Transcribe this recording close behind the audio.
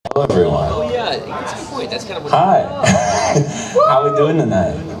Hello, everyone. Oh yeah, that's a good point. That's kind of what. Hi. How we doing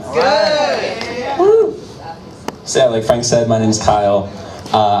tonight? Good. Woo. So yeah, like Frank said, my name's Kyle.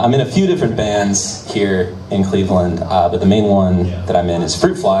 I'm in a few different bands here in Cleveland, but the main one that I'm in is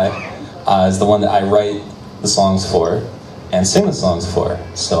Fruit Fly. Is the one that I write the songs for and sing the songs for.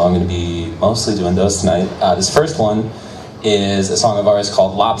 So I'm going to be mostly doing those tonight. This first one is a song of ours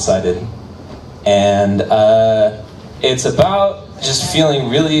called Lopsided, and it's about just feeling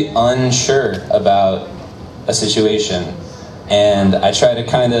really unsure about a situation, and I try to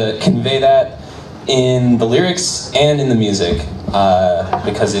kind of convey that in the lyrics and in the music,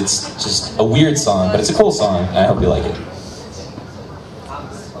 because it's just a weird song, but it's a cool song, and I hope you like it.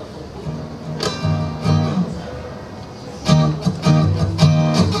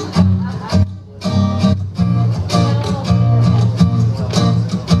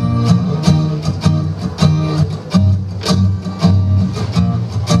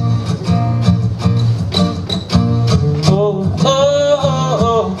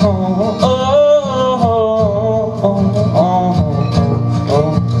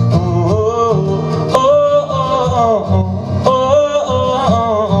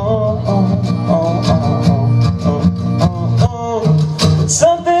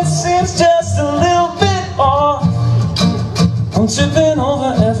 Something seems just a little bit off. I'm tripping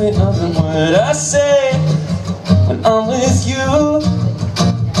over every other word I say when I'm with you.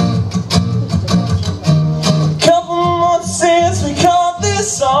 Couple months since we called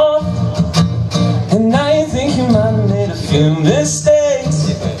this off, and now you think you might have made a few mistakes.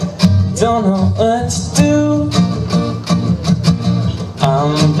 Don't know what to do.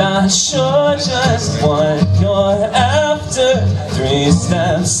 I'm not sure just what you're after. 3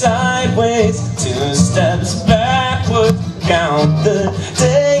 steps sideways, 2 steps backward. Count the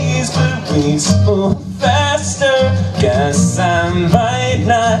days, but weeks move faster. Guess I might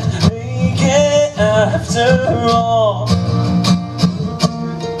not make it after all.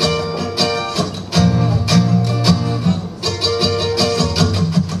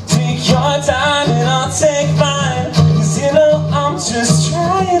 Take your time and I'll take mine, 'cause you know I'm just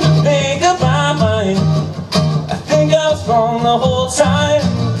trying to make up my mind. I think I was wrong the whole time.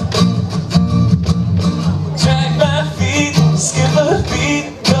 Drag my feet, skip a beat,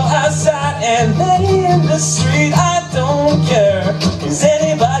 go outside and lay in the street. I don't care. Is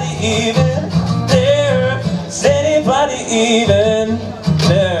anybody even there? Is anybody even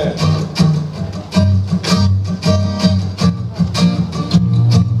there?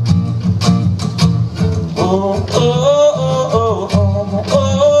 Oh, oh, oh, oh, oh, oh,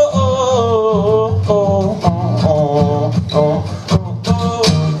 oh, oh, oh, oh, oh.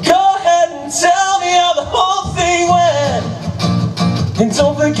 Go ahead and tell me how the whole thing went, and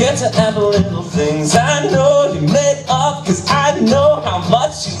don't forget to add the little things I know you made up, 'cause I know how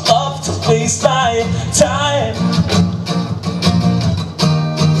much you love to waste my time.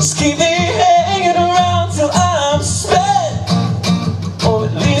 Just keep me hanging around till I'm spent, or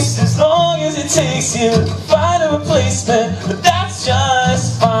at least as long as it takes you to find a replacement, but that's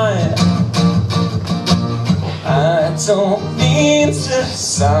just fine. I don't mean to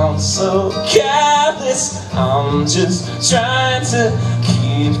sound so callous, I'm just trying to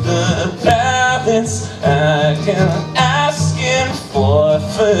keep the balance. I can asking for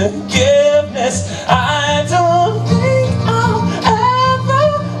forgiveness. I don't think I'll ever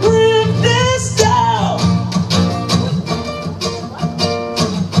live this down.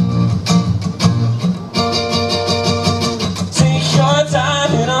 Take your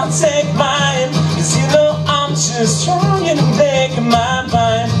time and I'll take mine, 'cause you know I'm just trying to make my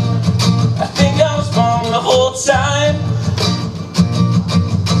mind. I think I was wrong the whole time.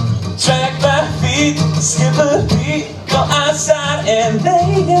 Drag my feet, skip a beat, go outside and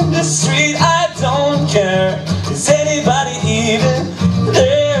lay in the street. I don't care. Is anybody even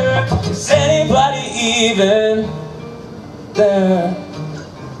there? Is anybody even there?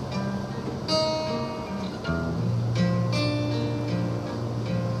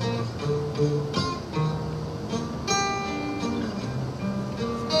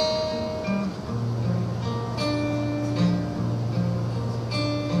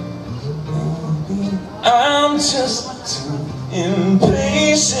 I'm just too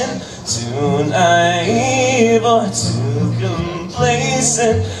impatient, too naive, or too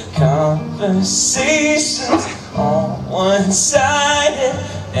complacent. Conversations all one-sided.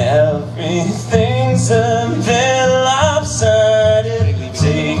 Everything's a bit lopsided.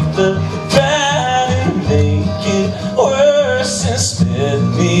 Take the bad and make it worse, and spit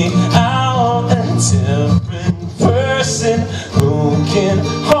me out a different person. Broken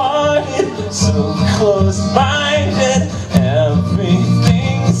hearted, so close-minded.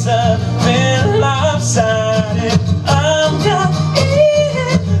 Everything's a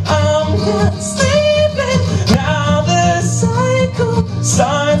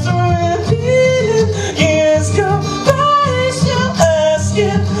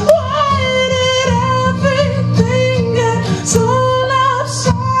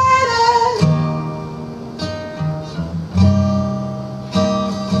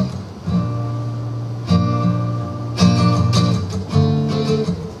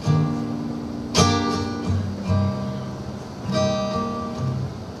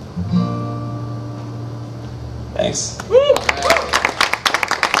Thanks.